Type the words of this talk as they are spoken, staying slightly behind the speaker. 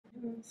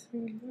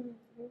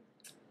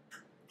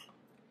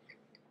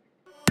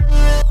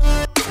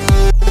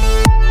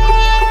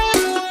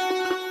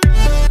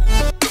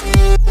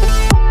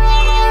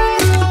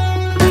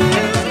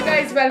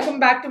Welcome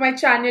back to my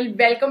channel.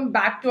 Welcome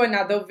back to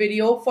another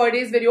video. For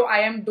today's video, I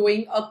am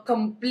doing a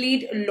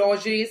complete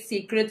lingerie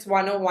secrets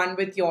 101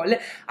 with y'all.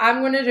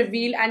 I'm going to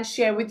reveal and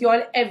share with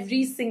y'all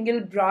every single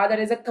bra that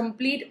is a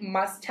complete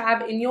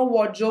must-have in your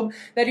wardrobe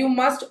that you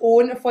must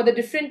own for the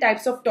different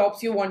types of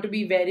tops you want to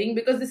be wearing,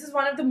 because this is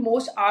one of the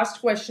most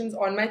asked questions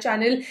on my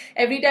channel.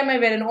 Every time I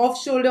wear an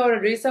off-shoulder or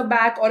a racer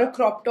back or a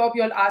crop top,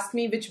 y'all ask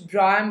me which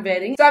bra I'm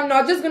wearing. So I'm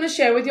not just going to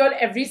share with y'all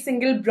every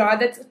single bra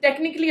that's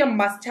technically a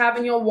must-have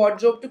in your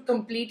wardrobe to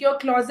complete your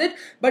closet,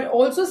 but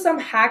also some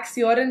hacks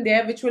here and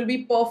there which will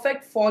be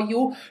perfect for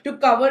you to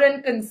cover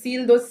and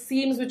conceal those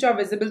seams which are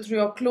visible through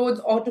your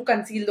clothes, or to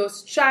conceal those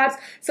straps.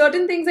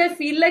 Certain things I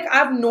feel like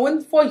I've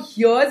known for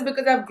years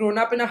because I've grown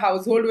up in a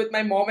household with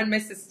my mom and my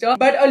sister,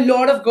 but a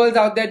lot of girls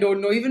out there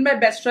don't know. Even my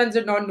best friends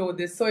did not know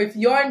this. So if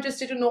you're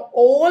interested to know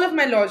all of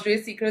my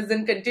lingerie secrets,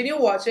 then continue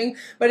watching.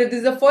 But if this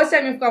is the first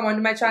time you've come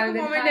onto my channel,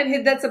 then comment and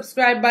hit that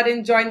subscribe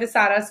button, join the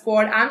Sarah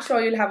squad. I'm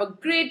sure you'll have a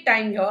great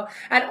time here.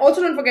 And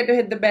also don't forget to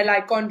hit the bell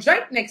icon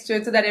right next to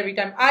it so that every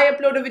time I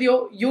upload a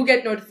video, you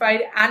get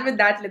notified. And with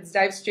that, let's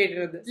dive straight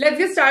into this. Let's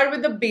get started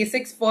with the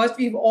basics first.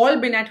 We've all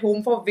been at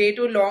home for way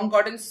too long,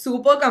 gotten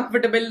super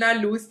comfortable in our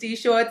loose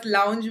t-shirts,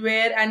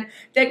 loungewear, and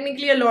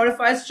technically a lot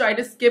of us try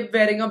to skip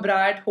wearing a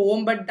bra at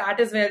home, but that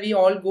is where we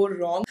all go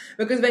wrong.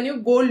 Because when you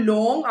go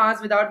long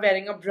hours without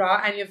wearing a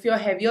bra, and if you're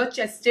heavier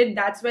chested,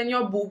 that's when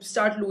your boobs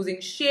start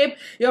losing shape,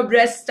 your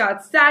breasts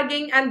start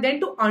sagging, and then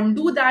to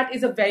undo that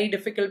is a very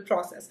difficult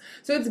process.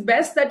 So it's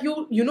best that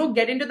you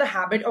get into the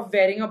habit of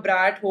wearing a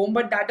bra at home,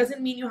 but that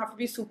doesn't mean you have to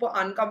be super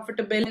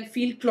uncomfortable and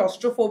feel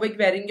claustrophobic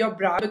wearing your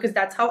bra, because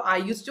that's how I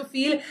used to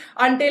feel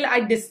until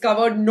I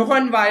discovered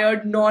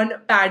non-wired,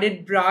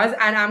 non-padded bras.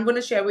 And I'm going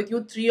to share with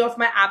you 3 of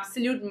my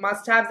absolute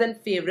must-haves and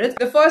favorites.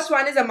 The first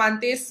one is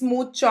Amante's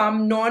Smooth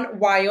Charm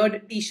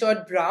non-wired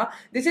t-shirt bra.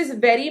 This is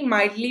very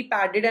mildly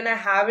padded and I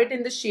have it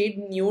in the shade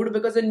nude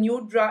because a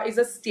nude bra is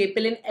a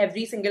staple in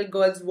every single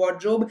girl's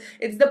wardrobe.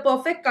 It's the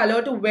perfect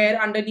color to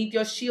wear underneath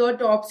your sheer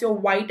tops, your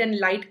white and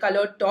light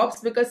colored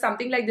tops, because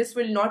something like this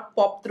will not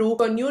pop through.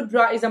 So nude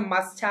bra is a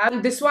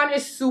must-have. This one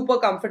is super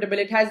comfortable.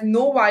 It has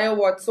no wire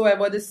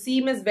whatsoever. The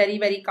seam is very,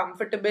 very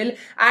comfortable,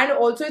 and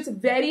also it's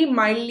very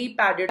mildly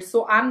padded.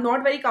 So I'm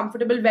not very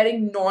comfortable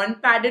wearing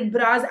non-padded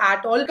bras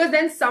at all, because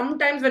then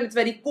sometimes when it's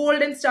very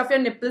cold and stuff, your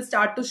nipples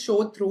start to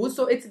show through.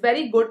 So it's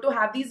very good to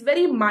have these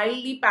very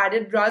mildly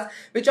padded bras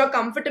which are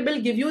comfortable,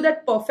 give you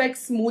that perfect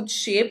smooth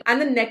shape.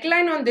 And the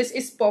neckline on this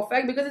is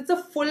perfect because it's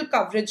a full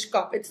coverage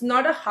cup. It's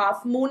not a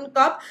half moon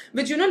cup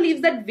which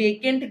leaves that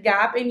vacant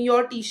gap in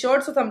your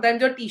t-shirt. So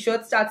sometimes your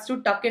t-shirt starts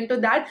to tuck into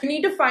that. You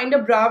need to find a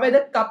bra where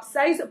the cup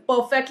size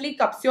perfectly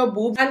cups your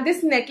boobs, and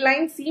this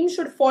neckline seam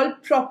should fall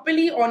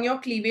properly on your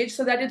cleavage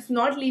so that it's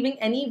not leaving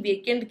any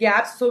vacant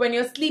gaps. So when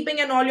you're sleeping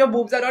and all your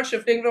boobs are not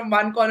shifting from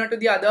one corner to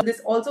the other.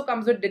 This also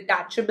comes with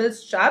detachable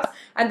straps,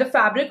 and the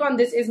fabric on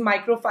this is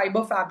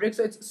microfiber fabric,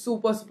 so it's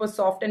super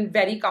soft and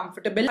very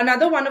comfortable.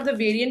 Another one of the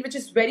variant which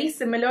is very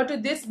similar to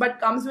this but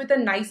comes with a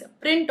nice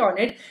print on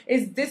it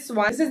is this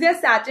one. This is their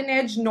satin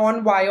edge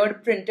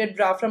non-wired printed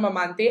bra from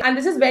Amante, and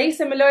this is very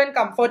similar in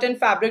comfort and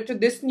fabric to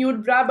this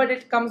nude bra, but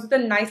it comes with a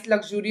nice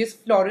luxurious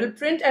floral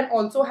print and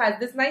also has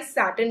this nice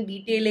satin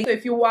detailing. So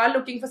if you are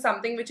looking for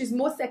something which is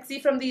more sexy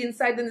from the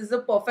inside, then this is a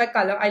perfect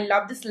color. I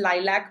love this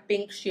lilac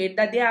pink shade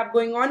that they have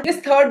going on. This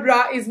third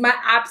bra is my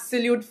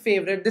absolute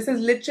favorite. This is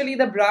literally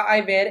the bra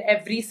I wear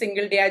every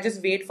single day. I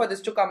just wait for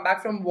this to come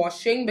back from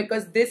washing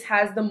because this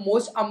has the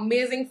most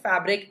amazing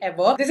fabric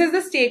ever. This is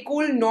the Stay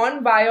Cool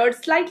non-wired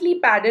slightly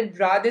padded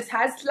bra. This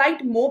has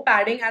slight more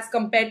padding as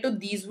compared to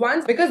these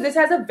ones because this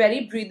has a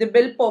very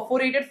breathable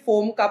perforated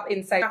foam cup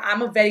inside. Now,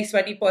 I'm a very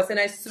sweaty person.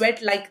 I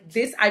sweat like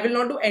this. I will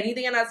not do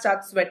anything and I'll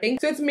start sweating.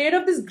 So it's made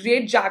of this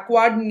great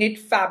jacquard knit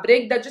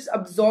fabric that just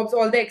absorbs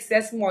all the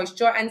excess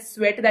moisture and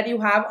sweat that you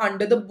have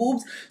under the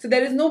boobs. So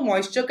there is no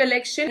moisture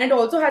collection, and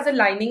also has a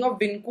lining of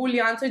Vincool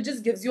yarn. So it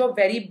just gives you a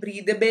very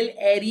breathable,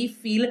 airy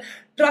feel.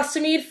 Trust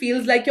me, it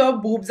feels like your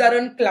boobs are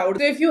on cloud.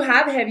 So if you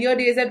have heavier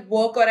days at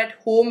work or at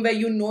home where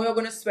you're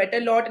going to sweat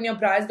a lot and your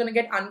bra is going to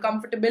get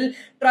uncomfortable,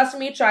 trust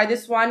me, try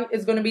this one.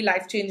 It's going to be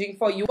life-changing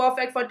for you.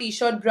 Perfect for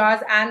t-shirt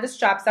bras, and the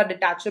straps are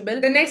detachable.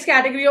 The next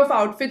category of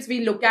outfits we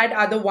look at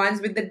are the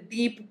ones with the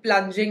deep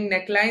plunging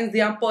necklines.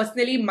 They are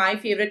personally my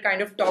favorite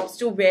kind of tops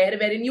to wear,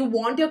 wherein you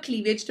want your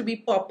cleavage to be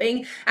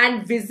popping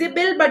and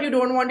visible, but you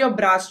don't want your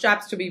bra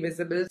straps to be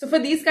visible. So for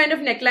these kind of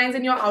necklines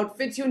in your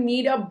outfits, you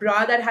need a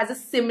bra that has a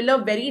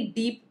similar very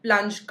deep deep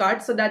plunge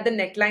cut so that the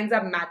necklines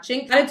are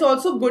matching. And it's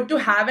also good to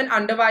have an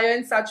underwire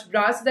in such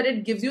bras so that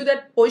it gives you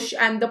that push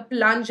and the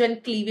plunge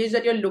and cleavage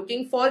that you're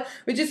looking for,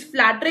 which is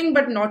flattering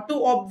but not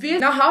too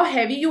obvious. Now, how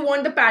heavy you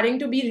want the padding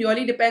to be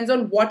really depends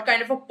on what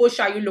kind of a push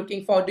are you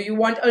looking for. Do you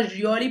want a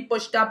really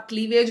pushed up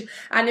cleavage?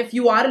 And if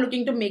you are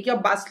looking to make your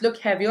bust look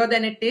heavier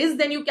than it is,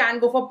 then you can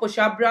go for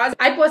push-up bras.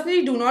 I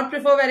personally do not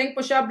prefer wearing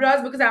push-up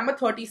bras because I'm a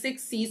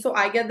 36C, so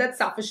I get that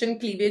sufficient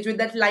cleavage with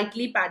that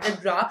lightly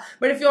padded bra.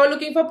 But if you're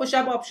looking for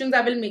push-up options,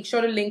 I will make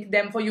sure to link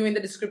them for you in the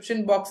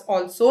description box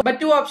also. But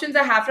two options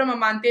I have from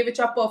Amante which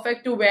are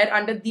perfect to wear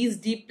under these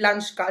deep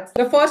plunge cuts.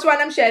 The first one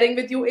I'm sharing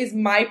with you is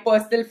my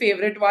personal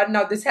favorite one.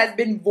 Now, this has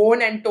been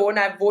worn and torn.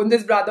 I've worn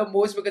this bra the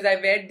most because I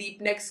wear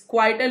deep necks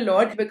quite a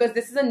lot, because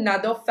this is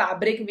another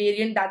fabric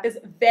variant that is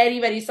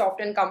very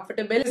soft and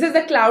comfortable. This is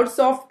the Cloud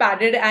Soft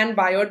padded and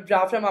wired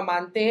bra from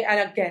Amante,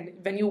 and again,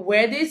 when you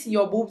wear this,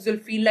 your boobs will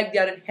feel like they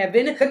are in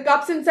heaven. The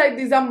cups inside,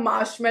 these are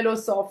marshmallow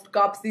soft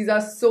cups. These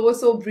are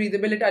so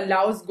breathable. It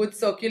allows good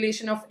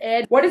circulation of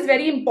air. What is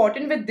very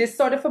important with this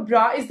sort of a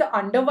bra is the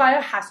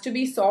underwire has to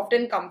be soft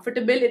and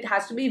comfortable. It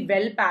has to be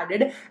well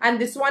padded, and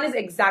this one is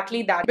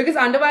exactly that, because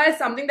underwire is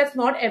something that's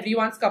not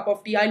everyone's cup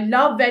of tea. I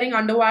love wearing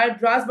underwire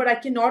bras, but I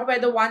cannot wear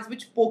the ones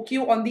which poke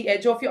you on the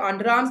edge of your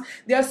underarms.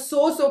 They are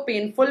so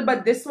painful,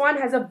 but this one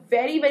has a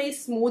very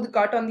smooth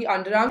cut on the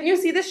underarm. Can you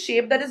see the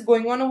shape that is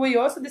going on over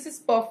here? So this is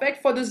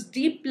perfect for those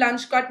deep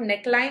plunge cut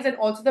necklines and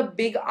also the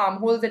big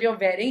armholes that you're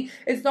wearing.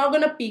 It's not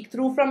gonna peek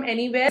through from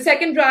anywhere. The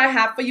second bra I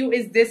have for you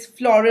is this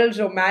Floral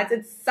Romance.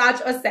 It's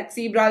such a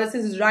sexy bra. This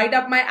is right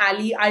up my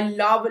alley. I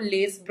love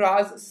lace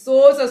bras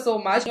so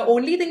much. The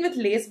only thing with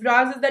lace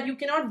bras is that you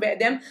cannot wear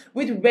them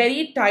with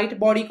very tight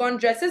bodycon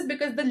dresses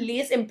because the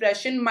lace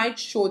impression might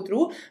show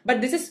through.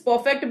 But this is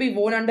perfect to be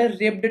worn under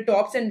ribbed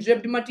tops and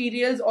ribbed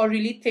materials or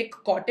really thick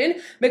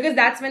cotton, because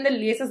that's when the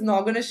lace is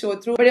not going to show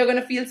through, but you're going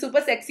to feel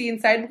super sexy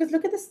inside. Because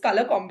look at this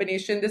color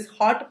combination, this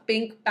hot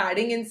pink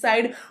padding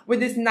inside with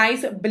this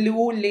nice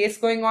blue lace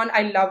going on.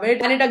 I love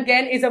it. And it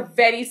again is a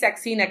very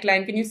sexy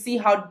neckline. Can you see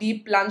how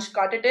deep plunge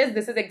cut it is?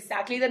 This is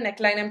exactly the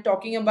neckline I'm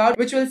talking about,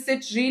 which will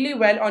sit really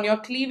well on your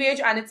cleavage,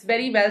 and it's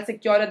very well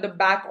secure at the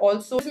back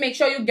also. Just make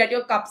sure you get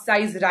your cup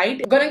size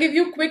right. I'm gonna give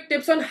you quick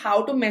tips on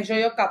how to measure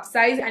your cup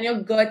size and your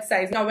girth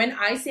size. Now, when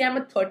I say I'm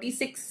a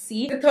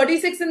 36C, the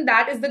 36 in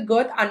that is the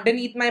girth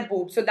underneath my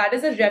boob. So that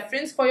is a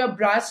reference for your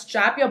bra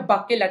strap, your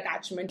buckle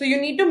attachment. So you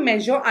need to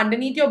measure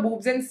underneath your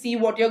boobs and see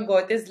what your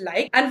girth is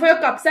like. And for your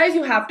cup size,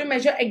 you have to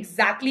measure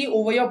exactly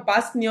over your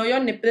bust near your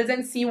nipples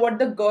and see what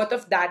the girth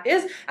of that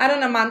is. And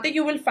on Amante,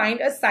 you will find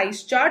a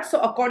size chart. So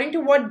according to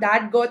what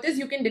that girth is,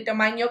 you can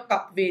determine your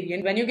cup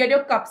variant. When you get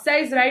your cup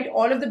size right,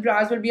 all of the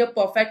bras will be a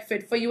perfect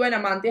fit for you. And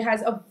Amante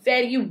has a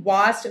very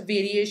vast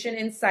variation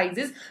in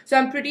sizes. So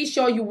I'm pretty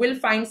sure you will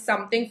find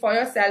something for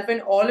yourself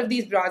in all of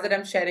these bras that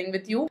I'm sharing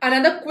with you.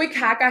 Another quick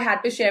hack I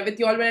had to share with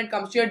you all when it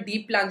comes to your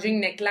deep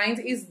plunging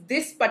necklines is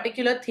this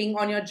particular thing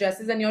on your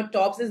dresses and your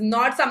tops is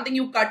not something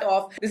you cut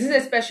off. This is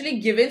especially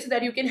given so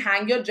that you can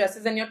hang your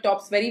dresses and your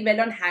tops very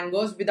well on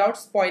hangers without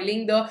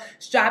spoiling the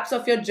straps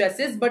of your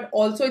dresses, but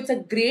also it's a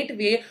great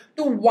way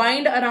to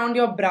wind around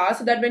your bra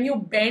so that when you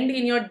bend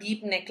in your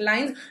deep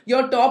necklines,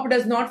 your top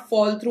does not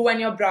fall through and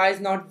your bra is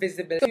not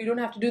visible. So you don't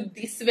have to do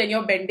this when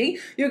you're bending.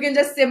 You can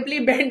just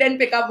simply bend and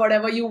pick up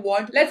whatever you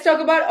want. Let's talk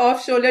about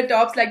off-shoulder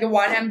tops like the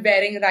one I'm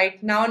wearing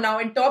right now. Now,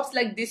 in tops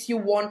like this, you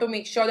want to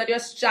make sure that your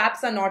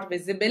straps are not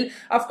visible.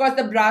 Of course,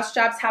 the bra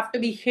straps have to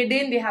be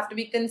hidden. They have to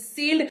be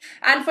concealed.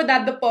 And for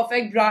that, the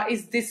perfect bra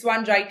is this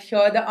one right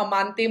here, the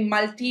Amante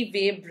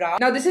Multi-Way Bra.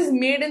 Now, this is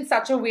made in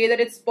such a way that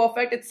it's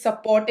perfect. It's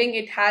supporting.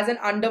 It has an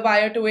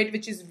underwire to it,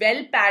 which is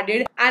well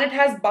padded. And it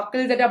has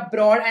buckles that are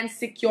broad and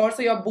secure.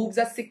 So your boobs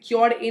are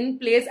secured in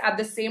place. At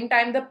the same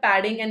time, the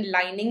padding and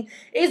lining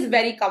is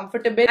very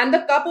comfortable. And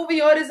the cup over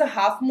here is a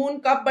half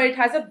moon cup, but it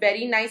has a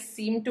very nice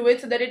seam to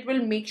it so that it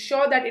will make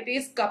sure that it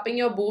is cupping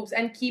your boobs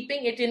and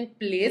keeping it in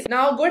place.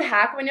 Now, a good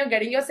hack when you're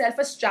getting yourself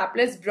a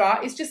strapless bra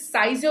is just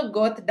size your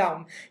girth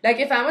down. Like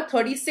if I'm a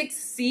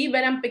 36C,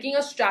 when I'm picking a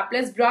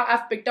strapless bra,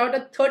 I've picked out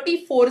a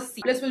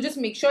 34C. Plus, we'll just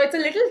make sure it's a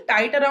little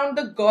tight around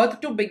the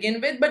girth to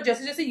begin with, but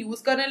जैसे जैसे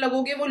use करने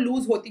लगोगे वो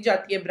lose होती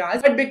जाती है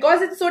bras. But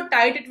because it's so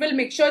tight, it will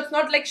make sure it's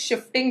not like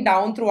shifting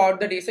down throughout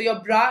the day. So your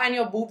bra and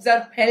your boobs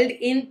are held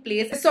in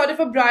place. This sort of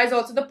a bra is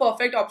also the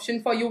perfect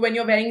option for you when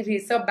you're wearing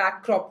racer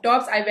back crop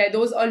tops. I wear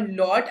those a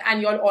lot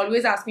and you'll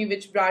always ask me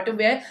which bra to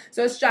wear.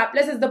 So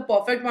strapless is the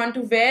perfect one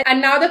to wear.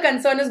 And now the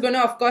concern is going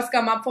to of course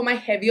come up for my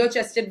heavier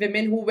chested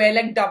women who wear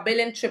like double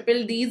and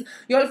triple Ds.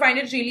 You'll find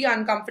it really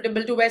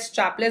uncomfortable to wear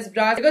strapless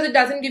bras because it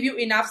doesn't give you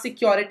enough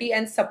security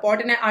and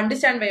support, and I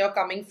understand where you're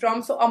coming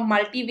from. So a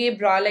multi-way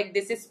bra like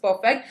this is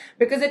perfect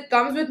because it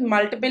comes with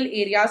multiple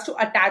areas to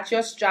attach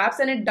your straps,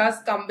 and it does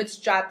come with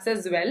straps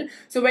as well.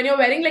 So when you're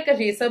wearing like a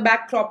racer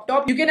back crop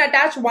top, you can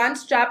attach one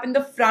strap in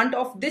the front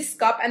of this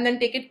cup and then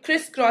take it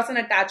crisscross and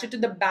attach it to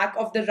the back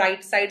of the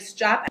right side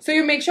strap. So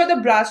you make sure the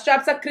bra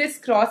straps are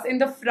crisscross in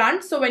the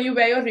front. So when you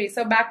wear your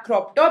racer back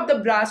crop top, the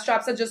bra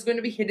straps are just going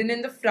to be hidden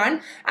in the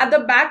front. At the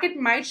back, it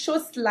might show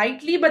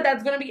slightly, but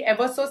that's going to be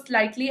ever so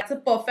slightly.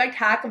 that's a perfect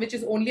hack which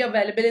is only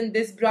available in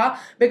this bra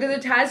because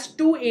it has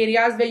two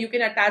areas where you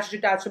can attach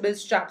detachable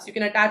straps. You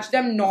can attach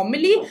them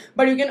normally,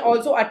 but you can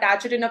also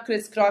attach it in a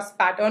crisscross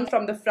pattern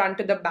from the front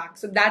to the back.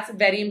 So that's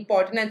very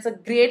important, and it's a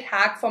great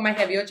hack for my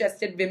heavier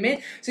chested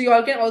women. So you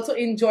all can also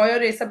enjoy your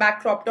racer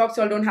back crop tops.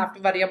 You all don't have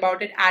to worry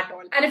about it at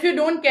all. And if you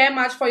don't care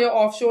much for your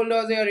off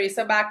shoulders or your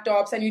racer back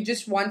tops and you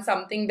just want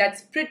something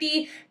that's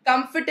pretty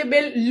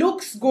comfortable,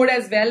 looks good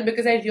as well,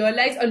 because I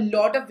realize a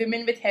lot of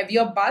women with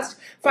heavier bust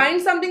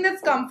find something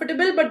that's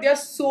comfortable but they're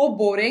so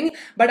boring,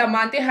 but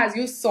Amante has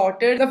you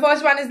sorted. The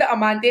first one is the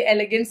Amante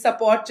Elegance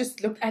Support.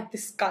 Just look at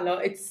this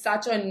color. It's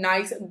such a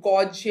nice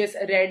gorgeous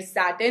red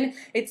satin.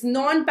 It's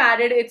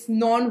non-padded, it's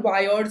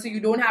non-wired, so you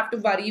don't have to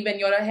worry when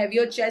you're a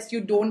heavier chest,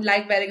 you don't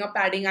like wearing a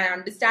padding, I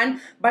understand,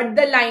 but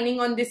the lining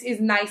on this is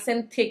nice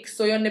and thick,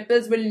 so your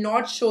nipples will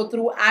not show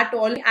through at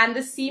all, and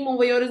the seam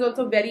over here is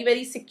also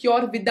very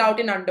secure without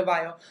an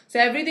underwire. So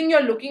everything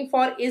you're looking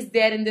for is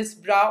there in this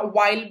bra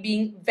while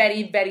being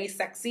very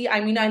sexy.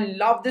 I mean, I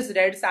love this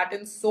red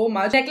satin so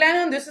much.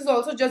 Neckline on this is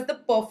also just the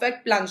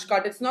perfect plunge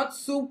cut. It's not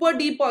super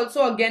deep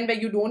also, again, where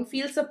you don't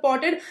feel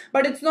supported,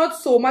 but it's not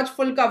so much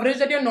full coverage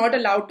that you're not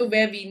allowed to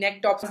wear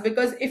v-neck tops,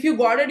 because if you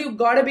got it, you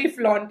gotta be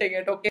flaunting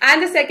it, okay?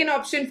 And the second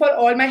option for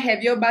all my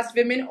heavier bust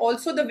women,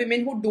 also the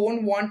women who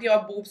don't want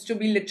your boobs to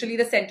be literally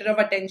the center of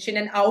attention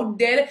and out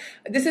there,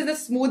 this is the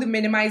Smooth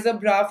Minimizer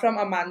bra from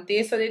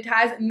Amante. So it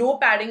has no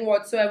padding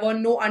whatsoever,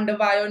 no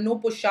underwire, no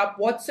push-up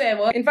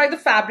whatsoever. In fact, the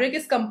fabric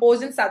is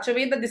composed in such a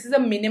way that this is a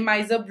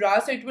minimizer bra,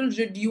 so it will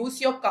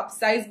reduce your cup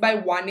size by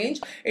 1 inch.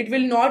 It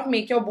will not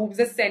make your boobs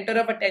the center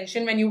of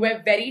attention when you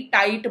wear very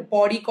tight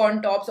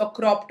bodycon tops or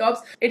crop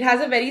tops. It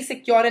has a very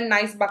secure and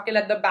nice buckle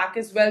at the back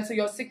as well, so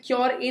you're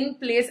secure in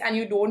place and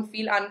you don't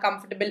feel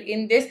uncomfortable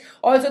in this.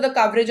 Also, the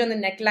coverage on the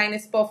neckline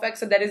is perfect,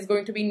 so there is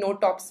going to be no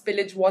top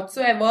spillage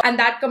whatsoever, and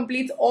that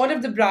completes all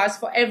of the bras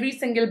for every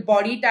single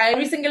body type,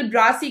 every single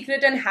bra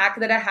secret and hack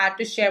that I had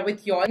to share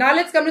with you all. Now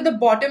let's come to the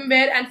bottom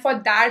wear, and for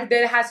that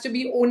there has to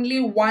be only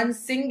one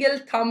single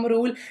thumb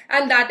rule,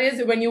 and that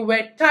is when you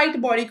wear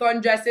tight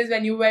bodycon dresses,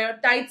 when you wear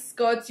tight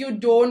skirts, you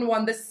don't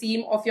want the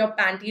seam of your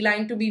panty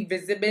line to be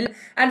visible,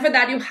 and for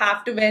that you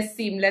have to wear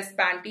seamless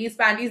panties.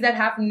 Panties that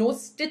have no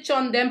stitch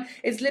on them,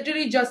 it's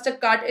literally just a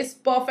cut, is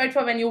perfect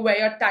for when you wear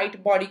your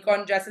tight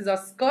bodycon dresses or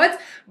skirts.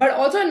 But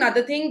also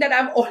another thing that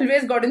I've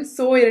always gotten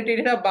so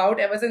irritated about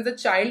ever since a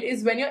child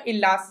is when your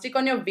elastic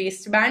on your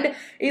waistband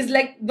is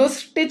like those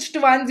stitched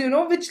ones, you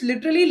know, which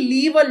literally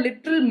leave a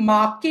little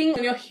marking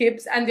on your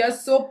hips and they are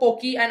so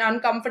pokey and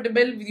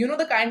uncomfortable, you know,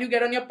 the kind you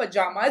get on your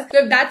pajamas.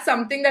 So if that's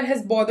something that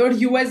has bothered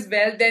you as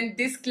well, then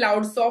this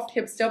Cloud Soft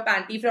hipster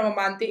panty from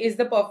Amante is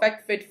the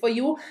perfect fit for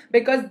you,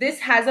 because this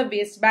has a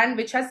waistband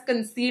which has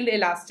concealed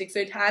elastic. So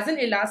it has an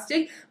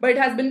elastic, but it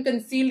has been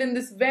concealed in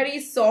this very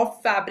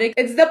soft fabric.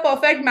 It's the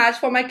perfect match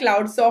for my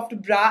Cloud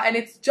Soft bra, and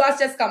it's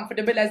just as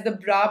comfortable as the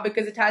bra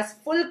because it has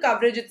full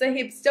coverage. It's a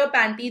hipster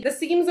panty. The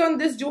seams on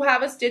this do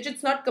have a stitch.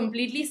 It's not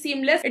completely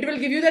seamless. It will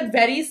give you that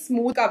very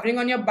smooth covering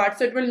on your butt,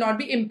 so it will not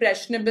be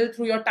impressionable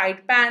through your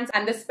tight pants.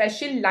 And the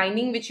special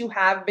lining which you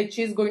have, which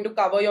is going to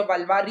cover your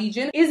vulva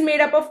region, is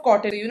made up of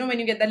cotton. So, you know, when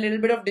you get that little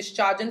bit of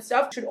discharge and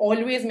stuff, you should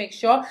always make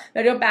sure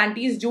that your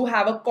panties do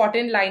have a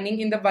cotton lining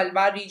in the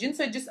vulva region,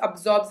 so it just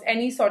absorbs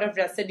any sort of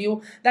residue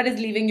that is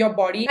leaving your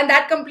body. And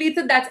that completes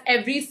it. That's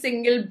every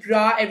single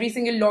bra, every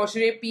single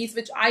lingerie piece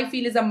which I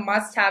feel is a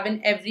must have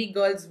in every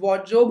girl's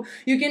wardrobe.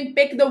 You can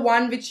pick the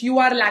one which you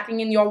are lacking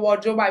in your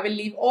wardrobe. I will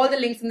leave all the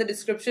links in the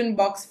description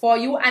box for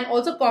you, and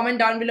also comment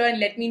down below and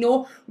let me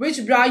know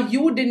which bra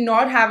you did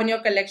not have in your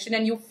collection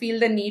and you feel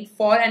the need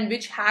for, and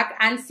which hack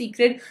and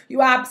secret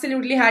you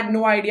absolutely had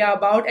no idea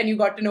about and you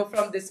got to know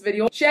from this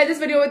video. Share this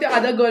video with your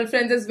other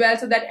girlfriends as well,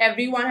 so that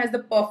everyone has the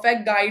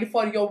perfect guide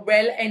for your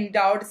well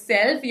endowed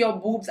self. Your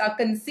boobs are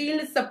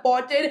concealed,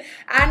 supported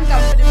and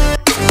comfortable.